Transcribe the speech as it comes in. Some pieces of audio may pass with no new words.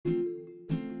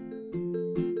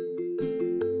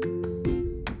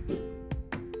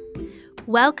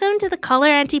Welcome to the Color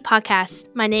Auntie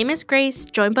podcast. My name is Grace,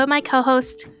 joined by my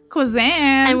co-host, Quazan.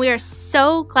 And we are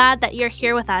so glad that you're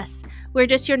here with us. We're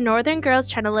just your northern girls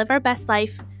trying to live our best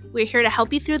life. We're here to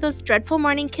help you through those dreadful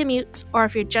morning commutes, or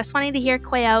if you're just wanting to hear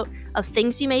Quay out of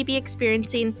things you may be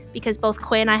experiencing, because both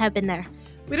Quay and I have been there.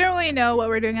 We don't really know what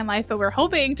we're doing in life, but we're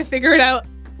hoping to figure it out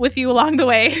with you along the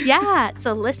way. Yeah,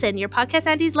 so listen, your podcast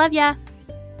aunties love ya.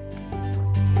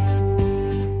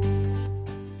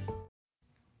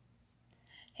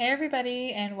 Hey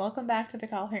everybody, and welcome back to the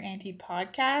Call Her Auntie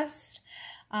podcast.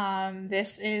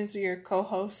 This is your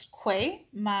co-host Quay.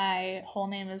 My whole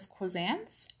name is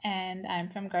Quazance, and I'm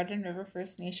from Garden River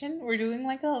First Nation. We're doing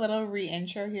like a little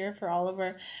re-intro here for all of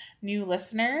our new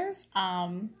listeners.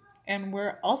 And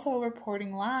we're also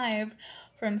reporting live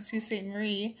from Sault Ste.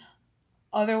 Marie,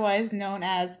 otherwise known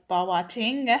as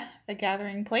Bawating, the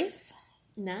gathering place.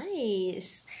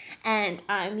 Nice. And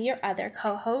I'm your other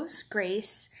co-host,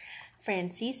 Grace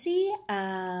Francisi.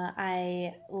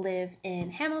 I live in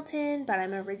Hamilton, but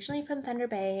I'm originally from Thunder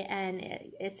Bay, and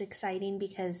it's exciting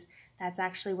because that's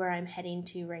actually where I'm heading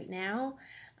to right now.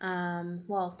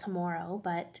 Tomorrow,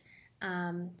 but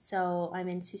so I'm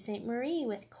in Sault Ste. Marie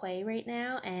with Quay right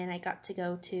now, and I got to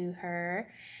go to her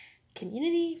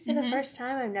community for the first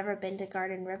time. I've never been to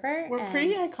Garden River. We're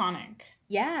pretty iconic.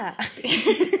 Yeah.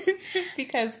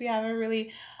 Because we have a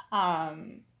really...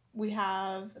 we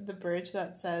have the bridge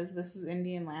that says this is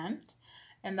Indian land,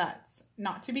 and that's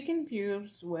not to be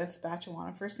confused with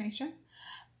Batchewana First Nation,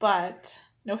 but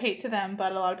no hate to them,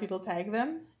 but a lot of people tag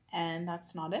them, and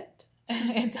that's not it.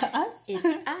 It's us.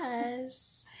 It's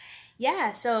us.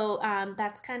 Yeah, so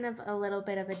that's kind of a little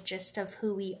bit of a gist of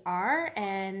who we are,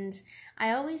 and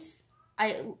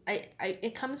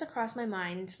it comes across my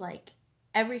mind like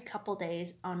every couple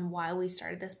days on why we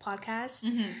started this podcast.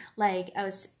 Like, I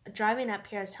was driving up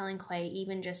here, I was telling Quay,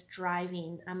 even just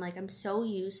driving, I'm like, I'm so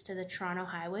used to the Toronto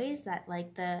highways that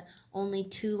like the only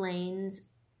 2 lanes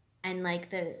and like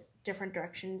the different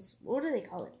directions, what do they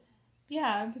call it?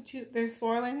 Yeah, there's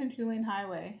 4-lane and 2-lane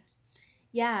highway.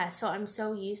 Yeah, so I'm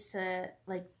so used to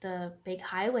like the big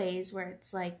highways where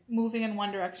it's like moving in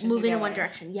one direction.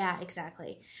 Yeah,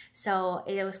 exactly. So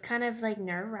it was kind of like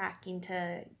nerve-wracking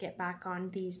to get back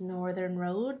on these northern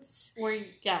roads. Where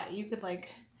you could like,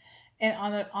 and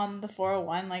on the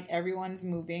 401, like everyone's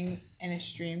moving in a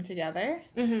stream together.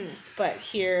 But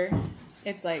here,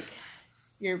 it's like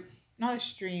you're not a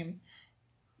stream.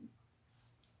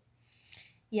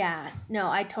 Yeah, no,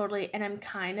 I totally, and I'm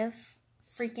kind of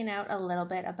freaking out a little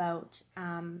bit about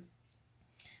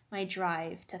my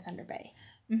drive to Thunder Bay.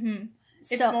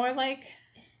 It's more like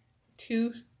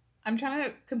I'm trying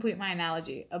to complete my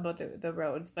analogy about the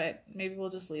roads, but maybe we'll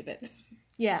just leave it.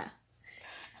 Yeah.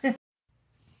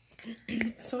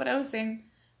 So what I was saying,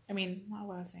 not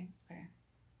what I was saying. Okay.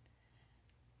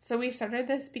 So we started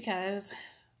this because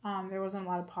there wasn't a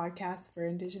lot of podcasts for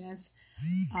Indigenous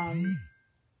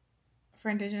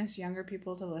younger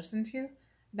people to listen to.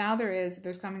 Now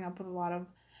there's coming up with a lot of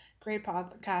great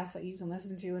podcasts that you can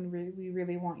listen to, and we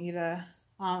really want you to,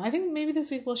 I think maybe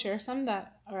this week we'll share some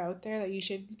that are out there that you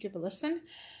should give a listen,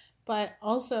 but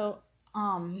also,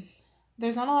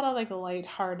 there's not a lot of like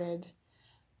lighthearted,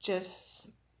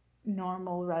 just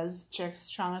normal res chicks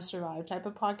trying to survive type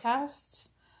of podcasts,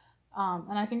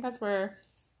 and I think that's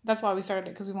why we started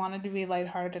it, because we wanted to be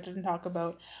lighthearted and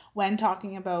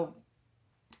talking about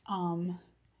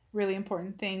really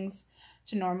important things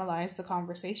to normalize the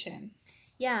conversation.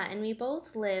 Yeah, and we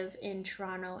both live in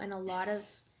Toronto, and a lot of,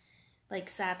 like,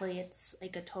 sadly, it's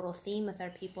like a total theme with our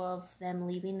people of them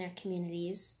leaving their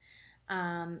communities.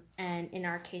 And in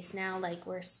our case now, like,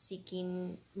 we're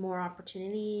seeking more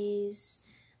opportunities,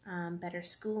 better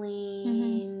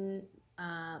schooling,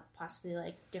 possibly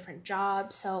like different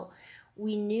jobs. So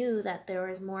we knew that there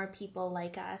was more people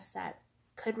like us that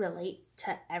could relate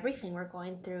to everything we're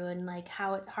going through, and like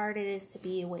how hard it is to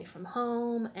be away from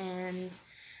home, and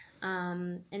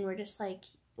we're just like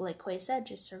Quay said,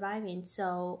 just surviving.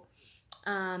 So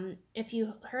if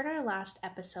you heard our last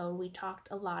episode, we talked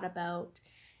a lot about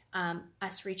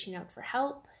us reaching out for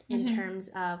help in terms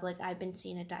of like, I've been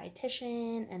seeing a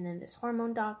dietitian and then this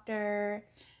hormone doctor,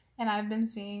 and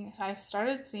I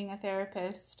started seeing a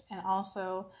therapist, and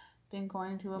also been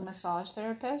going to a massage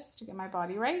therapist to get my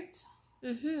body right.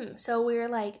 So we were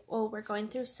like, well, we're going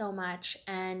through so much,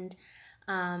 and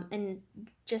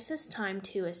just this time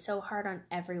too is so hard on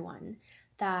everyone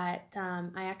that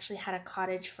I actually had a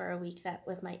cottage for a week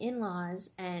with my in-laws,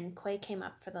 and Quay came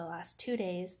up for the last 2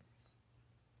 days,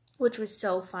 which was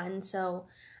so fun. So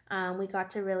we got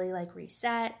to really like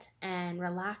reset and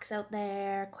relax out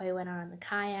there. Quay went out on the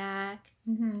kayak.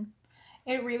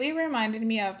 It really reminded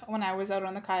me of when I was out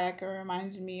on the kayak. It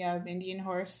reminded me of Indian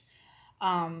Horse,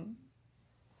 and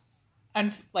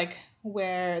like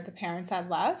where the parents had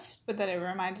left, but that it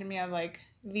reminded me of like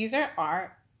these are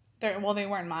our, they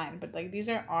weren't mine, but like these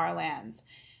are our lands,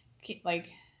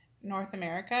 like North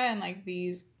America, and like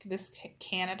this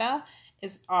Canada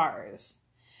is ours.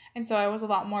 And so I was a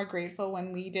lot more grateful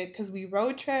when we did, because we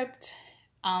road tripped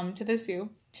to the Sioux.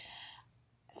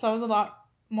 So I was a lot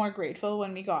more grateful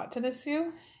when we got to the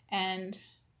Sioux and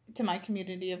to my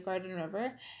community of Garden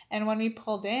River. And when we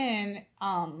pulled in,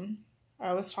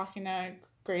 I was talking to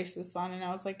Grace's son, and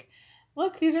I was like,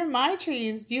 look, these are my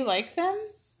trees. Do you like them?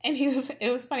 And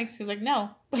it was funny because he was like, no.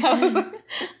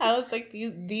 I was like,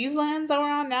 these lands that we're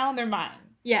on now, they're mine.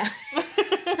 Yeah.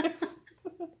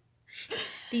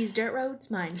 These dirt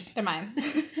roads, mine. They're mine.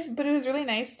 But it was really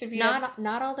nice to be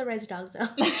not all the res dogs though.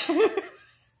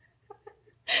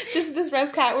 Just this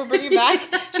res cat we're bringing back.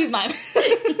 She's mine.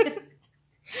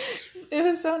 It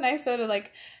was so nice though to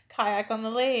like kayak on the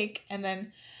lake, and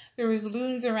then there was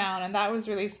loons around, and that was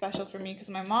really special for me because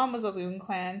my mom was a loon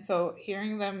clan, so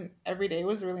hearing them every day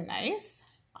was really nice.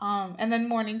 And then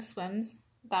morning swims.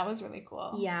 That was really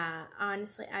cool. Yeah,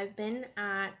 honestly, I've been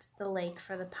at the lake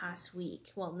for the past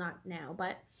week. Well, not now,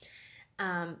 but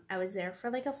I was there for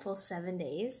like a full 7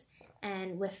 days.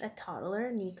 And with a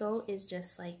toddler, Nico is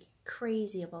just like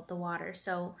crazy about the water.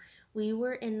 So we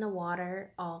were in the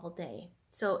water all day.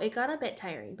 So it got a bit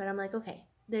tiring, but I'm like, okay,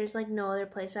 there's like no other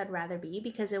place I'd rather be,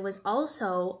 because it was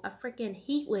also a freaking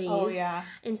heat wave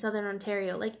in Southern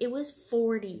Ontario. Like it was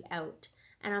 40 out.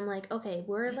 And I'm like, okay,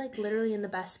 we're like literally in the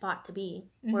best spot to be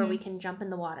where we can jump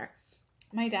in the water.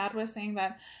 My dad was saying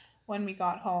that when we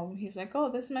got home, he's like,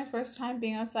 oh, this is my first time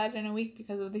being outside in a week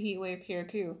because of the heat wave here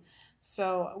too.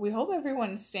 So we hope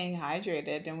everyone's staying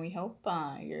hydrated, and we hope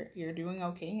you're doing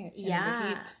okay in the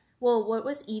heat. Well, what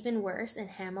was even worse in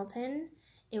Hamilton,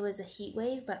 it was a heat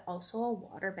wave, but also a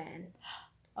water ban.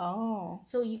 Oh.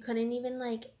 So you couldn't even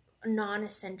like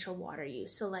non-essential water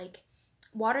use. So like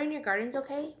water in your garden's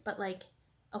okay, but like,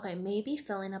 okay, maybe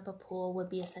filling up a pool would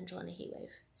be essential in a heat wave.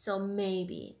 So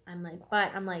maybe I'm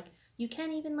like, you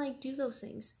can't even like do those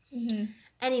things. Mm-hmm.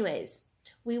 Anyways,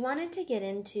 we wanted to get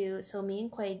into, so me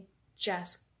and Quay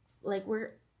just like,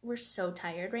 we're so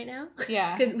tired right now.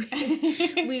 Yeah. Because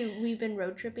we've been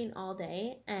road tripping all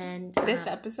day, and this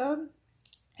episode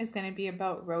is going to be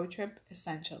about road trip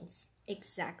essentials.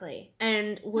 Exactly.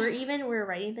 And we're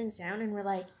writing things down, and we're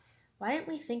like, why didn't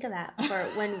we think of that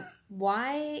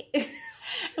why?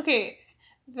 Okay,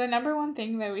 the number one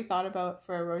thing that we thought about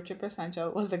for a road trip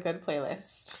essential was a good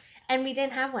playlist. And we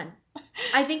didn't have one.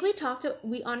 I think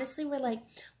we honestly were like,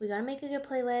 we gotta make a good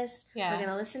playlist. Yeah. We're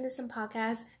gonna listen to some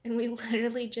podcasts, and we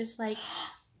literally just like...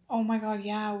 Oh my god,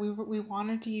 yeah. We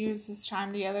wanted to use this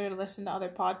time together to listen to other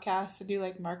podcasts, to do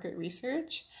like market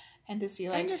research, and to see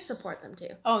like... And just support them too.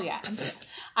 Oh yeah.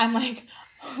 I'm like...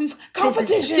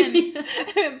 competition.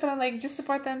 But I'm like, just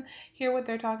support them, hear what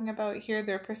they're talking about, hear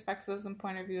their perspectives and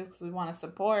point of views, because we want to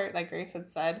support, like Grace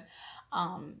had said.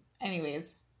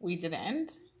 Anyways, we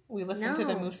didn't. We listened to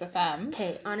the Moose FM.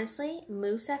 Okay, honestly,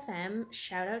 Moose FM,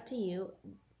 shout out to you,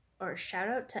 or shout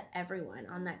out to everyone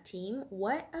on that team.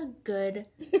 What a good,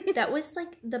 that was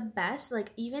like the best,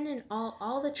 like even in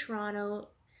all the Toronto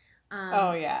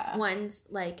ones,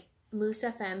 like Moose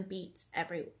FM beats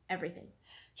everything.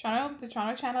 The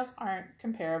Toronto channels aren't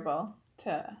comparable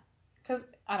to, because,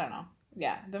 I don't know.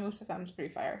 Yeah, the Moose FM's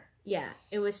pretty fire. Yeah,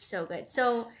 it was so good.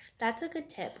 So that's a good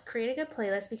tip. Create a good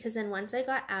playlist, because then once I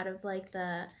got out of like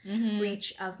the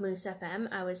reach of Moose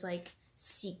FM, I was like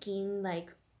seeking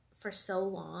like for so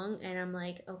long, and I'm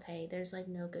like, okay, there's like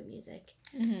no good music.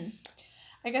 Mm-hmm.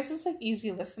 I guess it's like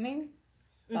easy listening.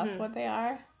 That's what they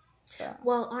are. So.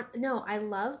 Well, no, I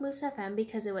love Moose FM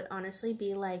because it would honestly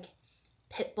be like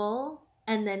Pitbull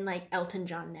and then like Elton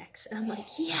John next, and I'm like,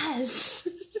 yes.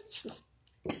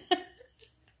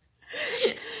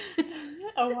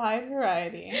 A wide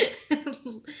variety.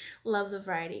 Love the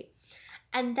variety.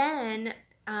 And then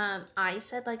I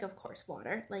said, like, of course,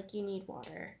 water. Like, you need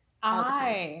water all the time.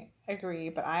 I agree,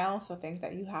 but I also think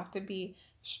that you have to be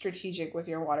strategic with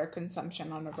your water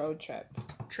consumption on a road trip.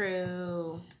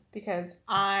 True. Because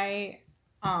I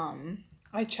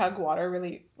chug water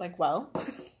really, like, well.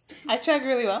 I chug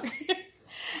really well.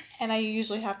 And I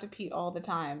usually have to pee all the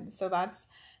time. So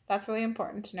that's really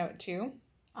important to note, too.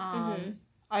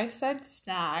 I said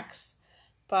snacks,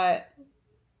 but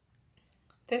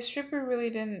this trip we really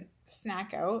didn't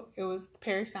snack out. It was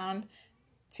Parry Sound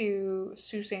to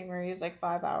Sault Ste. Marie is like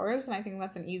 5 hours, and I think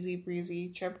that's an easy breezy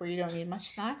trip where you don't need much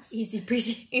snacks. Easy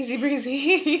breezy. Easy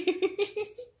breezy.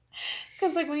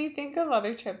 Because like when you think of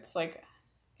other trips, like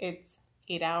it's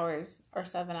 8 hours or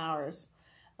 7 hours.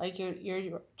 Like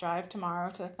your drive tomorrow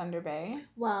to Thunder Bay.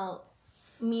 Well,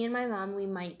 me and my mom, we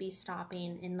might be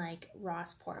stopping in like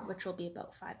Rossport, which will be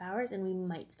about 5 hours, and we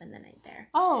might spend the night there.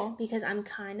 Oh. Because I'm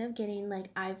kind of getting like,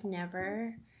 I've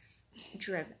never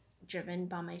driven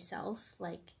by myself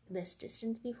like this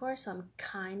distance before, so I'm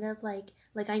kind of like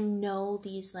I know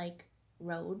these like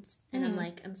roads, and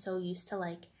I'm so used to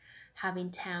like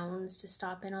having towns to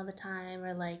stop in all the time,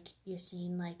 or like you're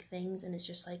seeing like things and it's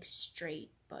just like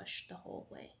straight bush the whole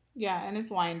way. Yeah, and it's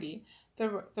windy.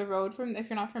 The road from, if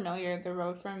you're not familiar, the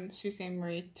road from Sault Ste.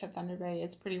 Marie to Thunder Bay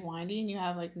is pretty windy, and you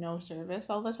have like no service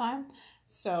all the time.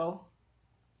 So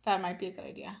that might be a good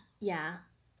idea. Yeah.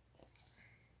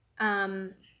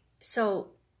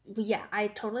 So yeah, I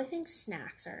totally think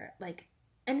snacks are like,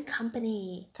 and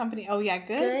company. Oh yeah,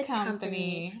 good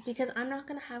company. Because I'm not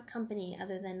gonna have company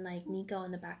other than like Nico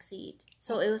in the back seat.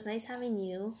 So it was nice having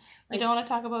you. Like, you don't want to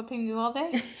talk about Pingu all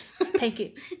day? Thank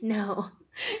you. No.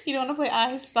 You don't want to play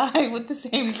I Spy with the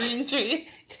same green tree?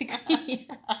 Yeah.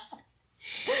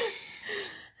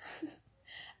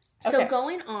 So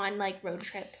going on like road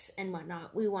trips and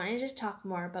whatnot, we wanted to talk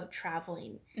more about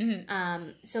traveling.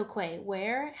 So Quay,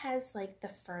 where has like the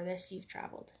furthest you've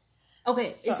traveled?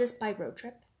 Okay, is this by road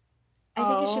trip? I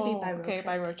think it should be by road trip. Okay,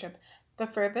 by road trip. The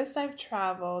furthest I've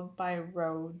traveled by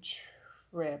road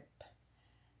trip,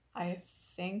 I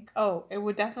think, it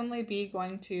would definitely be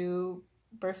going to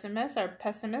Pessimist,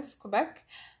 Quebec.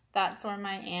 That's where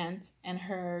my aunt and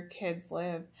her kids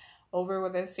live, over where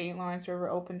the St. Lawrence River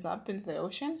opens up into the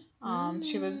ocean.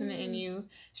 She lives in an Innu.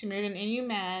 She married an Innu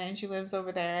man, and she lives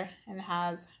over there and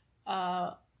has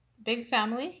a big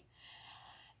family.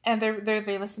 And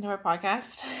they listen to our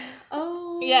podcast.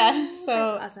 Oh, yeah.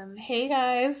 So that's awesome. Hey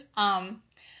guys.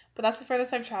 But that's the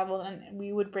furthest I've traveled, and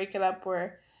we would break it up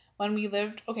where when we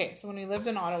lived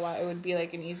in Ottawa, it would be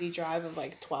like an easy drive of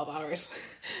like 12 hours.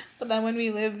 But then when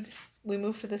we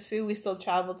moved to the Soo, we still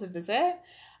traveled to visit,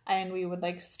 and we would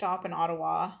like stop in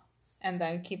Ottawa and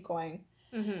then keep going.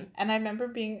 Mm-hmm. And I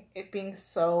remember it being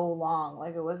so long,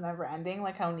 like it was never ending,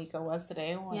 like how Nico was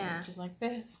today. Just like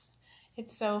this.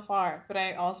 It's so far. But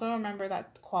I also remember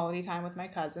that quality time with my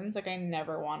cousins. Like, I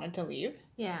never wanted to leave.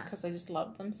 Yeah. Because I just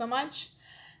loved them so much.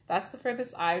 That's the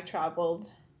furthest I've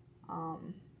traveled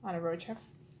on a road trip.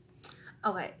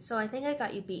 Okay, so I think I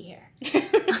got you beat here.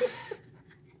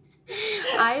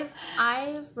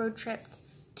 I've road tripped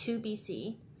to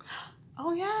BC.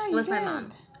 Oh, yeah, with my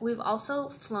mom. We've also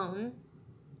flown,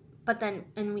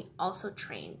 and we also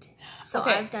trained. So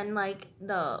I've done like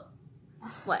the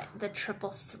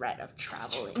triple threat of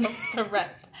traveling.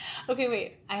 Okay,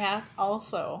 wait. I have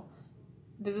also,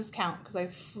 does this count? Because I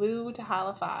flew to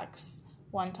Halifax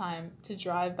one time to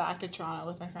drive back to Toronto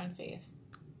with my friend Faith.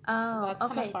 Oh, that's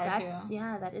okay. Far that's too.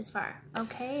 Yeah, that is far.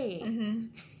 Okay.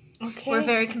 Mm-hmm. Okay. We're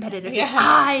very competitive. Yeah.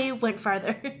 I went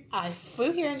farther. I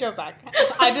flew here and drove back.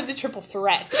 I did the triple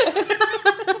threat.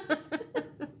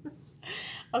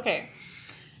 Okay.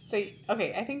 So,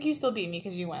 I think you still beat me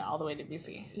because you went all the way to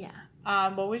BC. Yeah.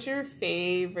 What was your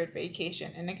favorite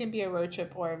vacation? And it can be a road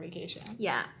trip or a vacation.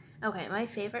 Yeah. Okay, my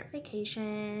favorite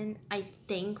vacation, I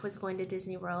think, was going to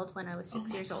Disney World when I was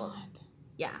 6 years old.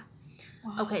 Yeah.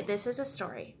 Wow. Okay, this is a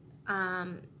story.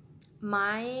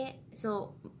 My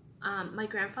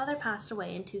grandfather passed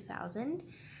away in 2000,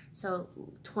 so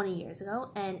 20 years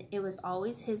ago, and it was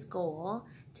always his goal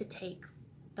to take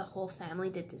the whole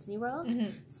family to Disney World. Mm-hmm.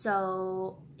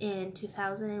 So in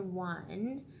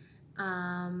 2001,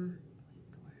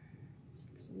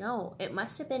 no, it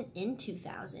must have been in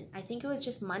 2000. I think it was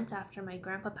just months after my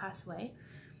grandpa passed away.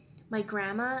 My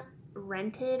grandma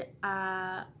rented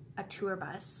a tour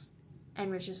bus and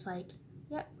was just like,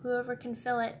 yep, whoever can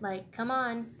fill it, like, come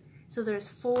on. So there's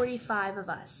 45 of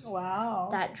us. Wow.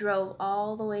 That drove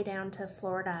all the way down to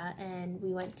Florida, and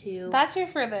we went to... That's your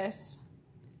furthest.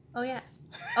 Oh, yeah.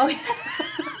 Oh, yeah.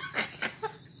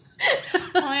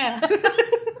 Oh, yeah.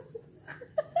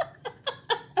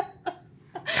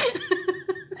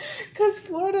 Because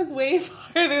Florida's way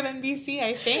farther than BC,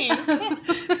 I think.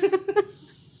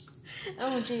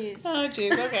 Oh, jeez. Oh,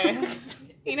 jeez. Okay.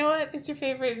 You know what? It's your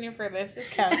favorite and your furthest.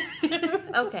 It counts.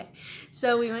 Okay.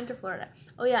 So we went to Florida.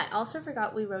 Oh, yeah. I also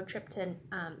forgot we road tripped to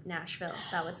Nashville.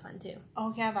 That was fun, too.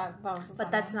 Oh, yeah. That was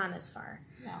But that's not as far.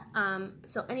 No.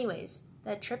 So anyways,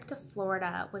 that trip to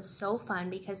Florida was so fun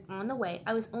because on the way,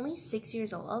 I was only 6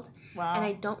 years old. Wow. And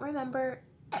I don't remember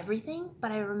everything,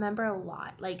 but I remember a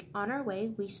lot. Like, on our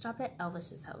way, we stopped at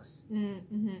Elvis's house.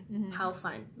 How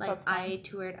fun. Like, fun. I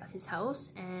toured his house,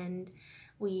 and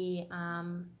we,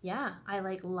 I,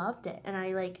 like, loved it. And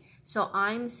I, like, so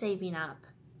I'm saving up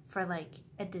for like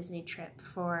a Disney trip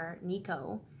for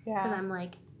Nico. Yeah. Because I'm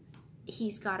like,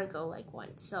 he's got to go like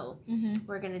once. So Mm-hmm.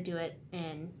 we're going to do it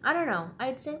in, I don't know,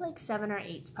 I'd say like 7 or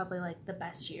 8 is probably like the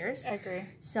best years. I agree.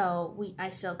 So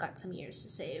I still got some years to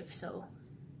save. So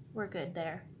we're good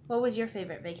there. What was your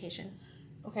favorite vacation?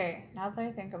 Okay, now that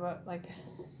I think about like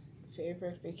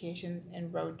favorite vacations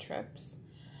and road trips,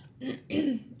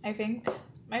 I think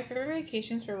my favorite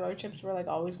vacations for road trips were like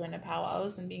always going to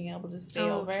powwows and being able to stay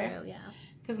over. True, yeah.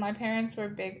 Because my parents were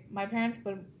big. My parents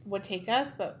would take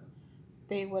us, but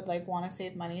they would like want to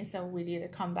save money, so we'd either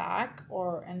come back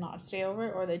and not stay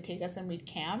over, or they'd take us and we'd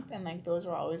camp, and like those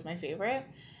were always my favorite.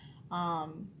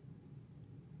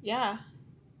 Yeah,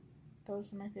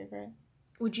 those are my favorite.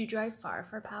 Would you drive far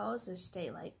for powwows or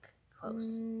stay like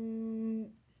close?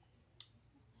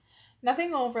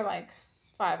 Nothing over like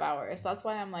 5 hours. That's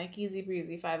why I'm like easy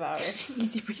breezy 5 hours.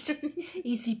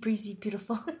 Easy breezy,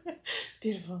 beautiful.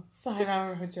 Beautiful 5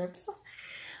 hour road trips.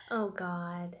 Oh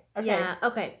God. Okay. Yeah.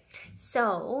 Okay.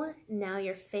 So now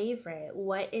your favorite.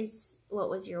 What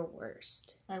was your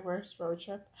worst? My worst road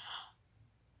trip.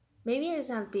 Maybe it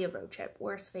doesn't have to be a road trip.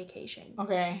 Worst vacation.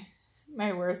 Okay.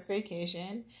 My worst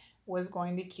vacation was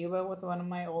going to Cuba with one of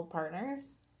my old partners.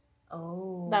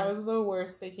 Oh. That was the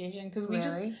worst vacation because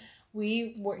Really?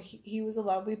 he was a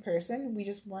lovely person. We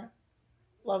just weren't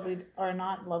lovely or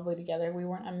not lovely together. We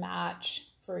weren't a match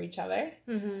for each other.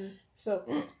 Mm-hmm. So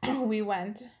we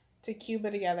went to Cuba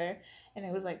together, and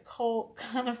it was like cold,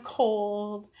 kind of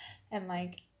cold, and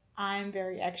like I'm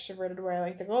very extroverted where I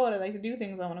like to go and I like to do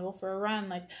things. I want to go for a run.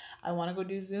 Like I want to go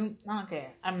do Zumba.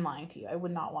 Okay, I'm lying to you. I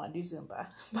would not want to do Zumba,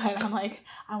 but I'm like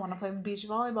I want to play beach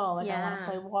volleyball. Like I want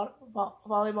to play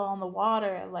volleyball on the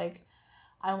water. Like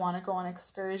I want to go on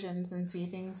excursions and see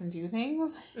things and do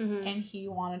things. Mm-hmm. And he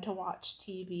wanted to watch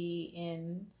TV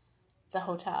in the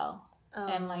hotel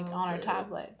and like on our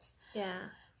tablets. Yeah.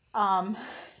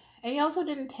 And he also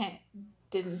didn't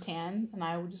tan, and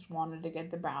I just wanted to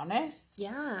get the brownest.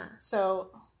 Yeah.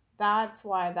 So that's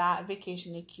why that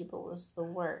vacation to Cuba was the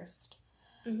worst.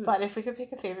 Mm-hmm. But if we could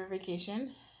pick a favorite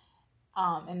vacation,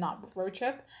 and not road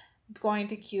trip, going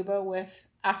to Cuba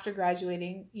after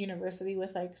graduating university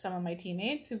with like some of my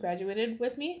teammates who graduated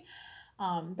with me,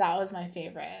 that was my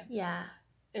favorite. Yeah.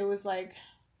 It was like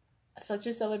such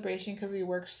a celebration because we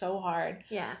worked so hard.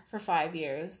 Yeah. For 5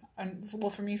 years, and well,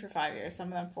 for me for 5 years, some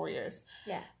of them 4 years.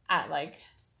 Yeah. At like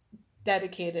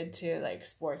dedicated to like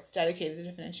sports, dedicated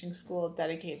to finishing school,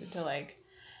 dedicated to like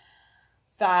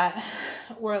that,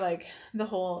 where like the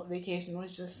whole vacation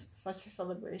was just such a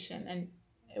celebration, and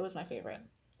it was my favorite.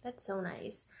 That's so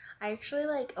nice. I actually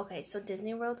so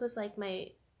Disney World was like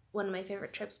one of my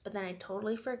favorite trips, but then I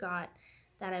totally forgot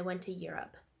that I went to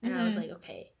Europe. And I was like,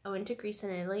 okay, I went to Greece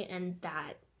and Italy, and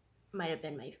that might have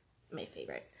been my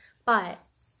favorite. But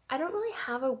I don't really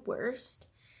have a worst.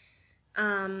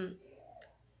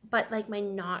 But like my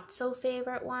not so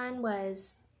favorite one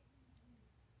was,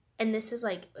 and this is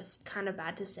like was kind of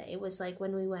bad to say, was like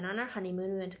when we went on our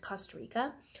honeymoon, we went to Costa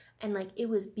Rica, and like it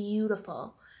was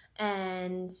beautiful.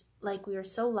 And like we were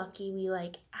so lucky, we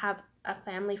like have a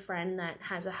family friend that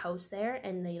has a house there,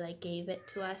 and they like gave it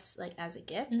to us like as a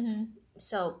gift. Mm-hmm.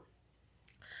 So,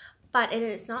 but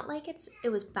it's not like it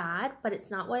was bad, but it's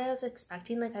not what I was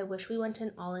expecting. Like I wish we went to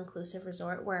an all-inclusive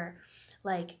resort where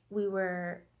like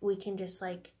we can just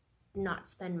like not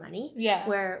spend money. Yeah.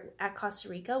 Where at Costa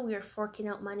Rica we were forking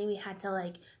out money. We had to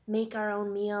like make our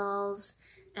own meals,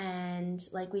 and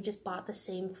like we just bought the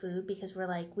same food because we're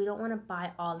like we don't want to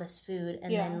buy all this food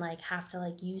and then like have to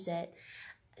like use it.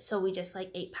 So we just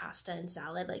like ate pasta and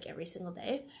salad like every single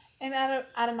day. And at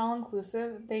an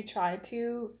all-inclusive, they try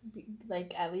to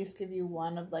like at least give you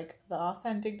one of like the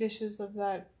authentic dishes of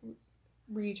that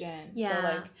region. Yeah.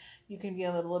 So like you can be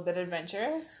a little bit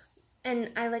adventurous.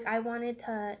 And I wanted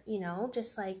to,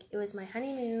 just like it was my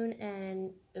honeymoon,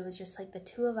 and it was just like the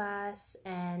two of us,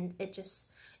 and it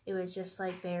was just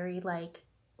like very like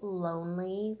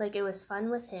lonely. Like it was fun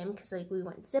with him because like we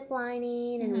went zip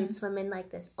lining and we'd swim in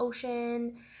like this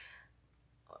ocean.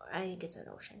 I think it's an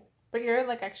ocean. But you're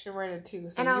like extroverted too,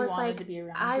 so and you I was wanted like, to be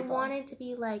around I people. wanted to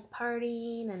be like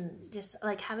partying and just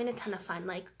like having a ton of fun.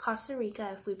 Like Costa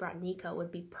Rica, if we brought Nico,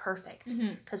 would be perfect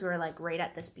because we're like right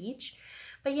at this beach.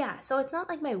 But yeah, so it's not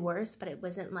like my worst, but it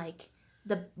wasn't like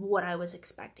what I was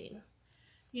expecting.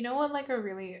 You know what, like a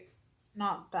really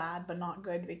not bad but not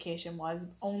good vacation was,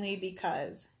 only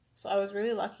because so I was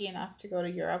really lucky enough to go to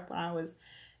Europe when I was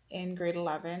in grade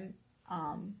 11.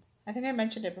 I think I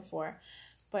mentioned it before,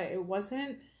 but it was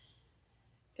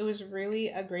really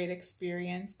a great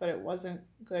experience, but it wasn't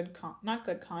not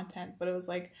good content, but it was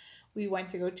like we went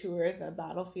to go tour the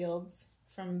battlefields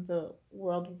from the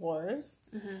world wars.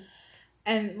 Mm-hmm.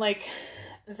 And like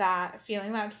that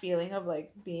feeling of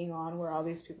like being on where all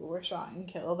these people were shot and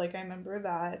killed, like I remember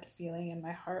that feeling in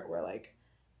my heart where like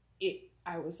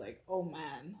I was like, oh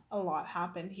man, a lot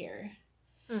happened here.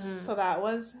 Mm-hmm. So that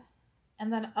was,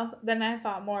 and then I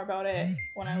thought more about it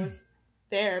when I was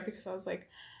there, because I was like,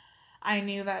 I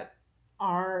knew that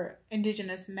our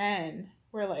Indigenous men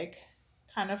were like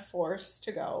kind of forced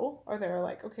to go, or they were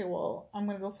like, okay, well, I'm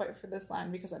gonna go fight for this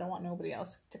land because I don't want nobody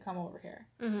else to come over here.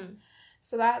 Mm-hmm.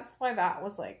 So that's why that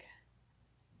was like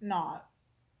not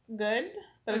good,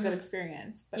 but a good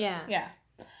experience. But yeah.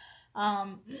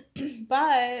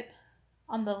 But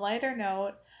on the lighter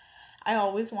note, I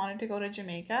always wanted to go to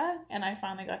Jamaica, and I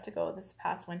finally got to go this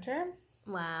past winter.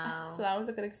 Wow. So that was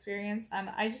a good experience. And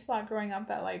I just thought growing up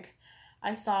that like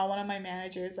I saw one of my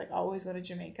managers like always go to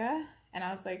Jamaica, and I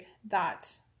was like,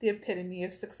 that's the epitome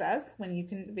of success when you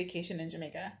can vacation in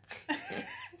Jamaica.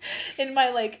 In my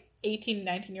like 18,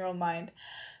 19-year-old mind.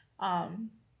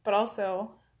 But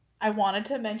also I wanted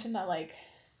to mention that like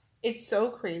it's so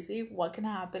crazy what can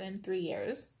happen in 3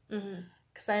 years. Mm-hmm.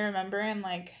 Because I remember in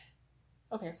like,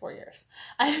 okay, 4 years.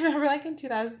 I remember like in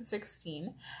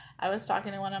 2016, I was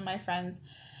talking to one of my friends,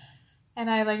 and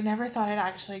I like never thought I'd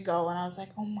actually go. And I was like,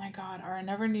 oh my God, or I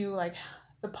never knew like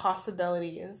the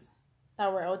possibilities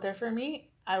that were out there for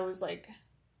me. I was like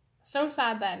so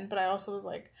sad then, but I also was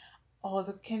like, oh,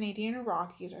 the Canadian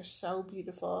Rockies are so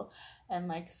beautiful, and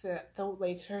like the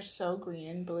lakes are so green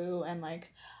and blue, and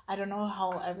like I don't know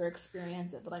how I'll ever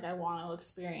experience it, but like I want to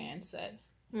experience it.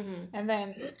 Mm-hmm. And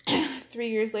then 3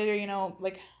 years later, you know,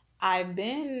 like I've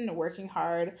been working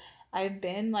hard, I've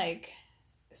been like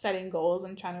setting goals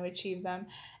and trying to achieve them,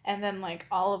 and then like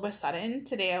all of a sudden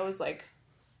today I was like,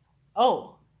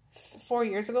 oh, 4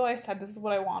 years ago I said this is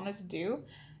what I wanted to do,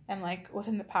 and like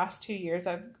within the past 2 years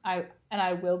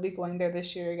I will be going there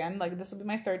this year again. Like this will be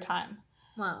my third time.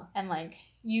 Wow. And like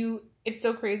it's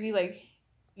so crazy, like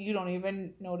you don't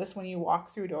even notice when you walk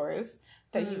through doors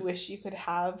that you wish you could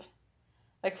have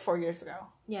like 4 years ago.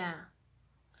 Yeah.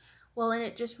 Well, and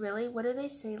it just really, what do they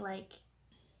say, like,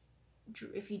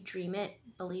 if you dream it,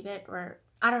 believe it, or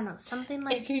I don't know, something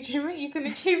like... If you dream it, you can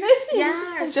achieve it.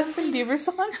 Yeah. A Justin Bieber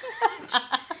song.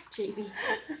 Just JB.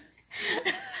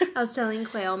 I was telling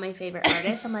Quail, my favorite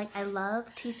artist, I'm like, I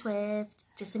love T Swift,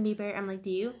 Justin Bieber. I'm like,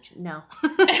 do you? No.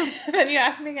 Then you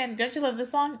ask me again, don't you love this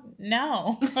song?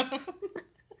 No.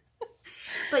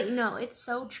 But you know, it's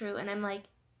so true. And I'm like,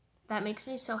 that makes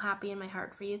me so happy in my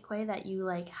heart for you, Quay, that you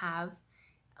like have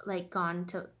like gone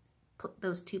to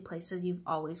those two places you've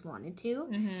always wanted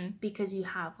to, because you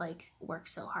have like worked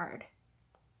so hard.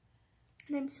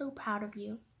 And I'm so proud of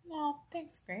you. Oh,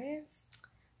 thanks, Grace.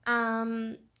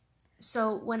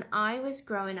 So when I was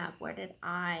growing up, where did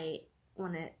I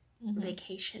want to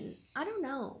vacation? I don't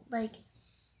know. Like,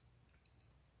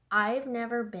 I've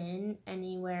never been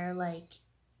anywhere like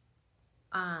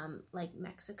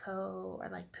Mexico or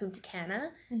like Punta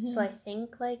Cana. So I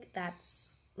think like that's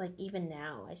like, even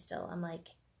now I'm like,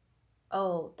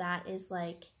 oh, that is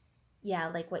like, yeah,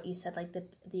 like what you said, like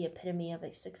the epitome of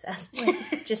like success,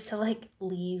 like just to like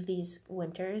leave these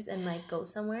winters and like go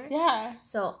somewhere. Yeah.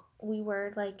 So we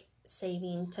were like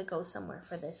saving to go somewhere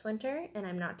for this winter, and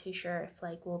I'm not too sure if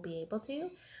like we'll be able to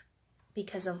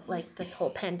because of like this whole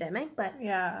pandemic, but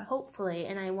yeah, hopefully.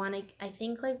 And I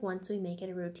think like once we make it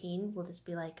a routine, we'll just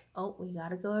be like, oh, we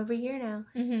gotta go every year now.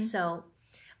 So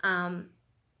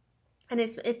and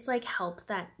it's like helped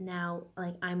that now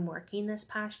like I'm working this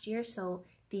past year, so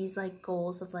these like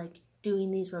goals of like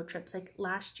doing these road trips, like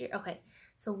last year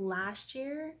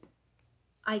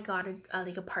I got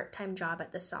a part-time job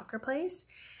at the soccer place,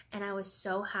 and I was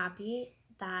so happy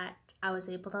that I was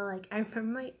able to like, I remember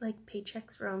my like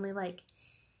paychecks were only like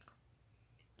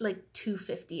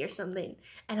 $250 or something,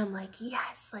 and I'm like,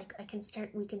 yes, like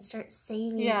we can start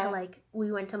saving to like,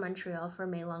 we went to Montreal for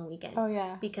May long weekend. Oh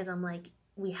yeah. Because I'm like,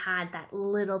 we had that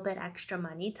little bit extra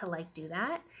money to like do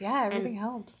that. Yeah, everything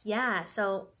helps. Yeah,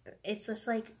 so it's just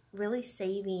like really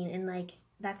saving, and like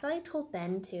that's what I told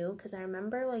Ben too, because I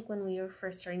remember like when we were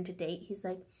first starting to date, he's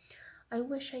like, I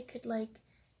wish I could like,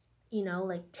 you know,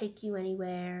 like take you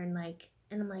anywhere, and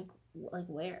I'm like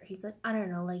where? He's like, I don't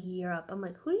know, like Europe. I'm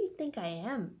like, who do you think I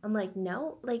am? I'm like,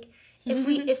 no, like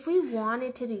if we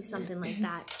wanted to do something like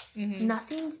that,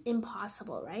 nothing's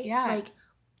impossible, right? Yeah. Like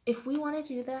if we wanted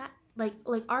to do that, like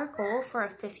our goal for our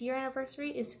 5th year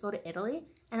anniversary is to go to Italy,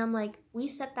 and I'm like, we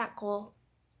set that goal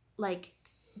like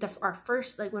our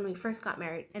first, like when we first got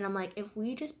married, and I'm like, if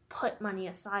we just put money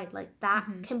aside, like that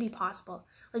can be possible.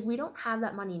 Like we don't have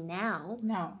that money now,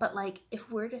 but like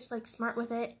if we're just like smart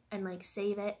with it and like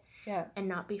save it and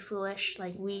not be foolish,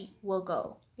 like we will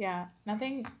go.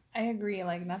 I agree,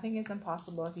 like nothing is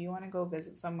impossible. If you want to go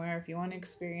visit somewhere, if you want to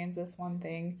experience this one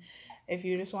thing, if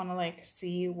you just want to like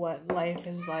see what life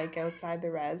is like outside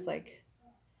the res, like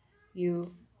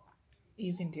you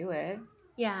can do it.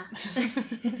 Yeah.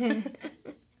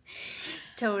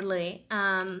 Totally.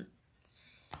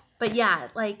 But yeah,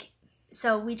 like,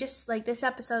 so we just, like, this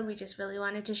episode, we just really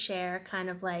wanted to share kind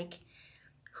of like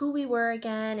who we were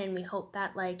again, and we hope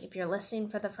that like if you're listening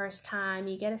for the first time,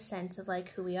 you get a sense of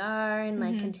like who we are, and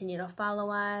like continue to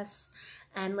follow us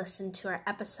and listen to our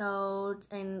episodes,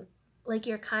 and like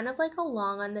you're kind of like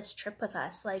along on this trip with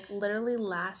us. Like literally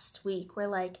last week we're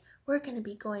like, we're gonna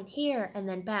be going here, and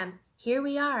then bam, here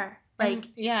we are. Like,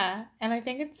 and I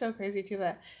think it's so crazy too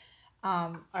that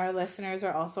our listeners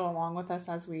are also along with us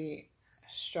as we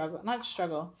stumble.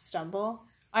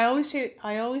 I always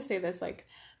say this, like,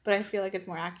 but I feel like it's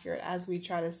more accurate as we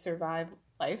try to survive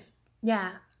life.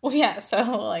 Yeah. Well, yeah,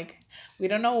 so like we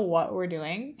don't know what we're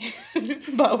doing,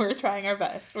 but we're trying our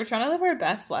best. We're trying to live our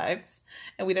best lives,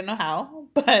 and we don't know how,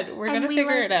 but we're gonna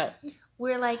figure it out.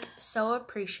 We're like so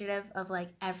appreciative of like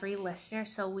every listener.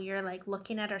 So we are like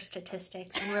looking at our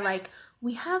statistics, and we're like,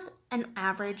 we have an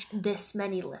average this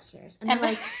many listeners, and we're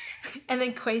like, and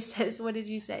then Quay says, "What did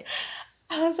you say?"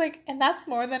 I was like, and that's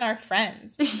more than our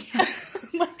friends.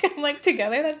 I'm like,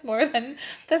 together, that's more than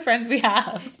the friends we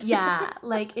have. Yeah,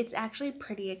 like, it's actually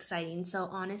pretty exciting. So,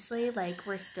 honestly, like,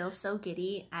 we're still so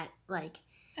giddy at, like,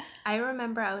 I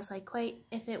remember I was like, wait,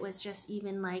 if it was just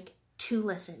even, like, 2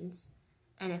 listens,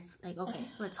 and if, like, okay,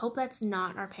 let's hope that's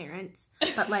not our parents,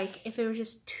 but, like, if it was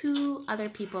just 2 other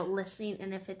people listening,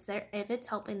 and if it's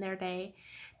helping their day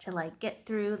to, like, get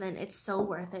through, then it's so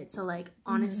worth it. So, like,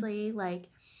 honestly, like,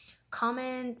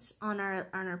 comment on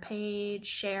our page,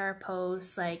 share our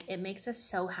posts, like it makes us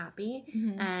so happy.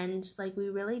 And like we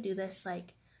really do this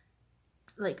like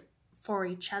for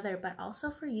each other, but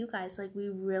also for you guys. Like we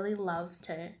really love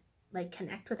to like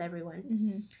connect with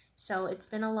everyone. So it's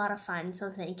been a lot of fun,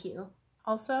 so thank you.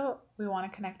 Also, we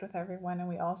want to connect with everyone, and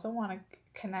we also want to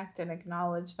connect and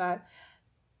acknowledge that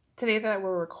today that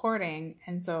we're recording,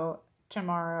 and so today,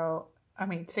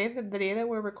 the day that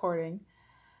we're recording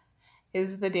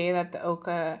is the day that the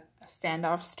Oka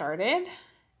standoff started,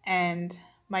 and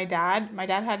my dad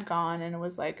had gone, and it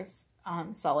was like a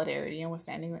solidarity, and was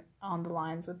standing on the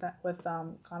lines with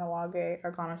Kahnawake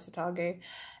or Kanesatake,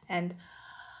 and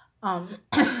when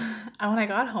I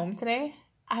got home today,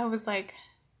 I was like,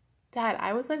 Dad,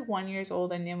 I was like 1 year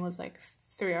old and Nim was like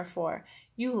 3 or 4.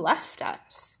 You left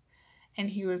us, and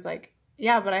he was like,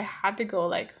 yeah, but I had to go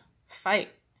like fight.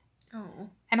 Oh,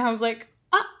 and I was like,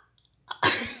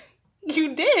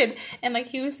 you did. And like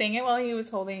he was saying it while he was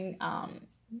holding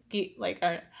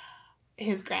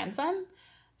his grandson,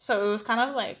 so it was kind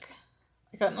of like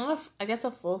I guess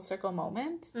a full circle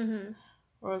moment where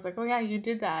I was like, oh yeah, you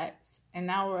did that, and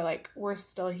now we're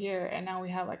still here, and now we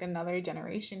have like another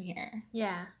generation here.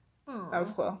 Yeah. Aww, that was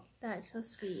cool. That's so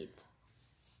sweet.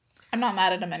 I'm not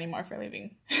mad at him anymore for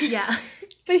leaving. Yeah.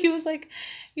 But he was like,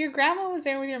 your grandma was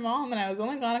there with your mom, and I was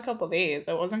only gone a couple days.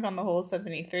 I wasn't gone the whole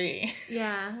 73.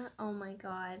 Yeah. Oh my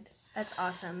God. That's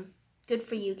awesome. Good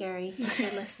for you, Gary, if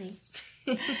you're listening.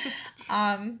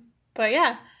 But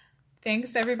yeah,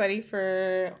 thanks everybody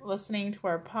for listening to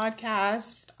our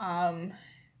podcast.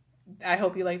 I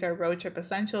hope you liked our road trip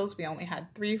essentials. We only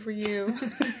had 3 for you,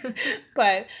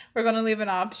 but we're going to leave an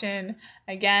option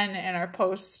again in our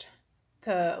post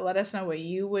to let us know what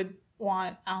you would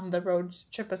want on the road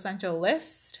trip essential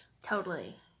list.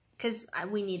 Totally. Because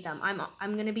we need them.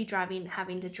 I'm going to be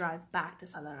having to drive back to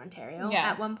Southern Ontario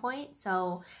at one point.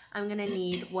 So I'm going to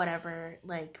need whatever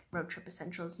like road trip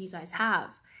essentials you guys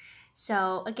have.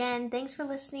 So again, thanks for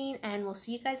listening, and we'll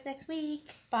see you guys next week.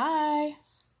 Bye.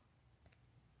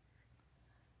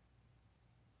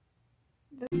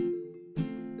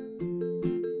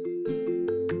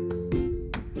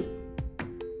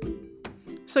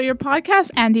 So your podcast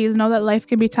Andes know that life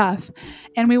can be tough,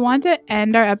 and we want to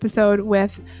end our episode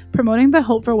with promoting the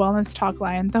Hope for Wellness talk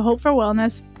line. The Hope for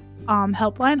Wellness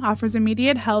helpline offers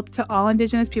immediate help to all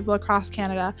Indigenous people across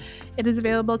Canada. It is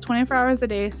available 24 hours a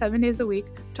day, 7 days a week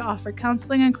to offer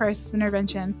counseling and crisis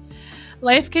intervention.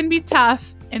 Life can be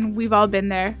tough, and we've all been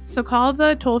there. So call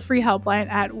the toll-free helpline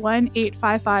at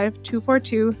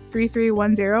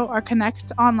 1-855-242-3310 or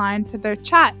connect online to their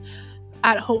chat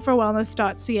at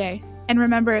hopeforwellness.ca. And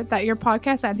remember that your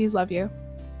podcast aunties love you.